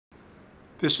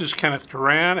This is Kenneth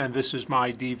Turan, and this is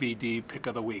my DVD pick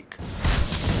of the week.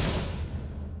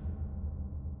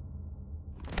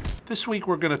 This week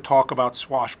we're going to talk about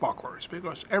swashbucklers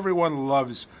because everyone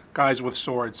loves guys with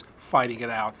swords fighting it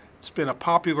out. It's been a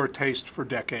popular taste for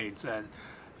decades, and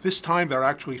this time there are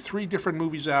actually 3 different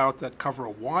movies out that cover a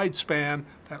wide span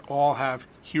that all have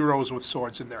heroes with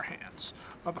swords in their hands.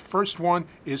 The first one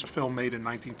is a film made in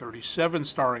 1937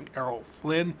 starring Errol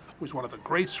Flynn, who was one of the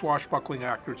great swashbuckling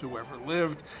actors who ever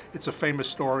lived. It's a famous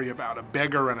story about a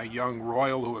beggar and a young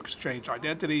royal who exchange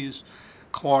identities.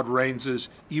 Claude Rains's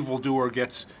evildoer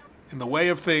gets in the way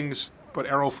of things, but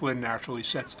Errol Flynn naturally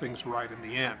sets things right in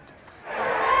the end.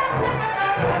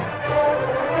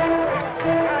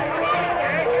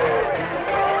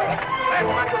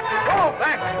 Go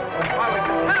back while we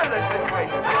consider this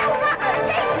situation.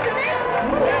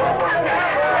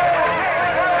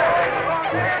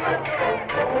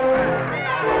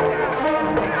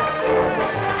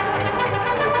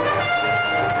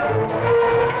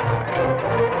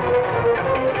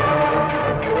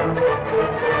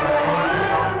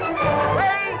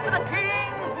 Pray for the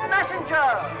King's messenger.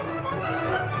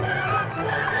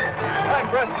 Time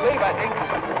for us to leave, I think.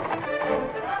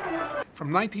 From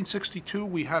 1962,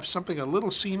 we have something, a little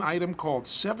scene item called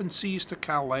Seven Seas to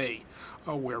Calais,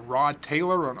 where Rod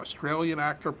Taylor, an Australian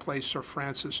actor, plays Sir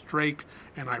Francis Drake,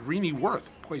 and Irene Worth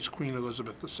plays Queen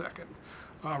Elizabeth II.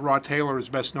 Rod Taylor is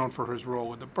best known for his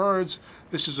role in The Birds.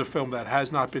 This is a film that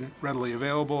has not been readily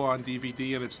available on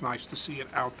DVD, and it's nice to see it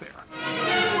out there.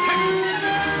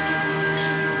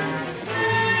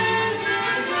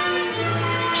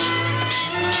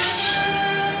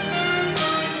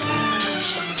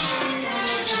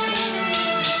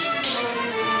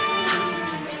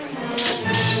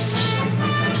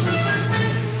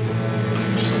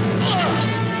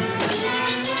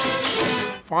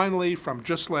 Finally, from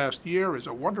just last year, is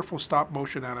a wonderful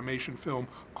stop-motion animation film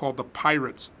called The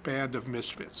Pirates, Band of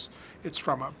Misfits. It's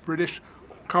from a British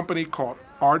company called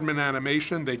Aardman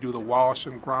Animation. They do the Wallace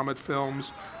and Gromit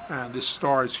films, and this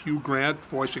stars Hugh Grant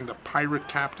voicing the pirate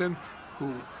captain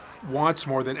who wants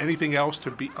more than anything else to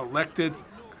be elected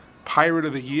Pirate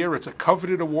of the Year. It's a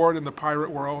coveted award in the pirate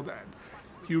world, and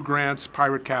Hugh Grant's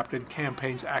pirate captain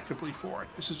campaigns actively for it.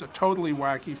 This is a totally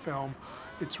wacky film.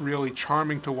 It's really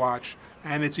charming to watch,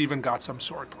 and it's even got some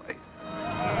swordplay.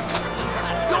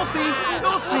 You'll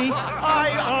see.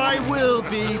 I will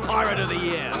be Pirate of the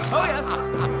Year. Oh, yes.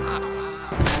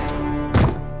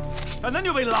 And then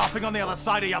you'll be laughing on the other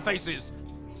side of your faces.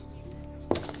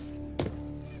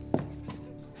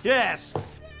 Yes,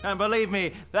 and believe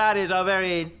me, that is a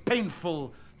very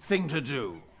painful thing to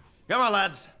do. Come on,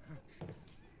 lads.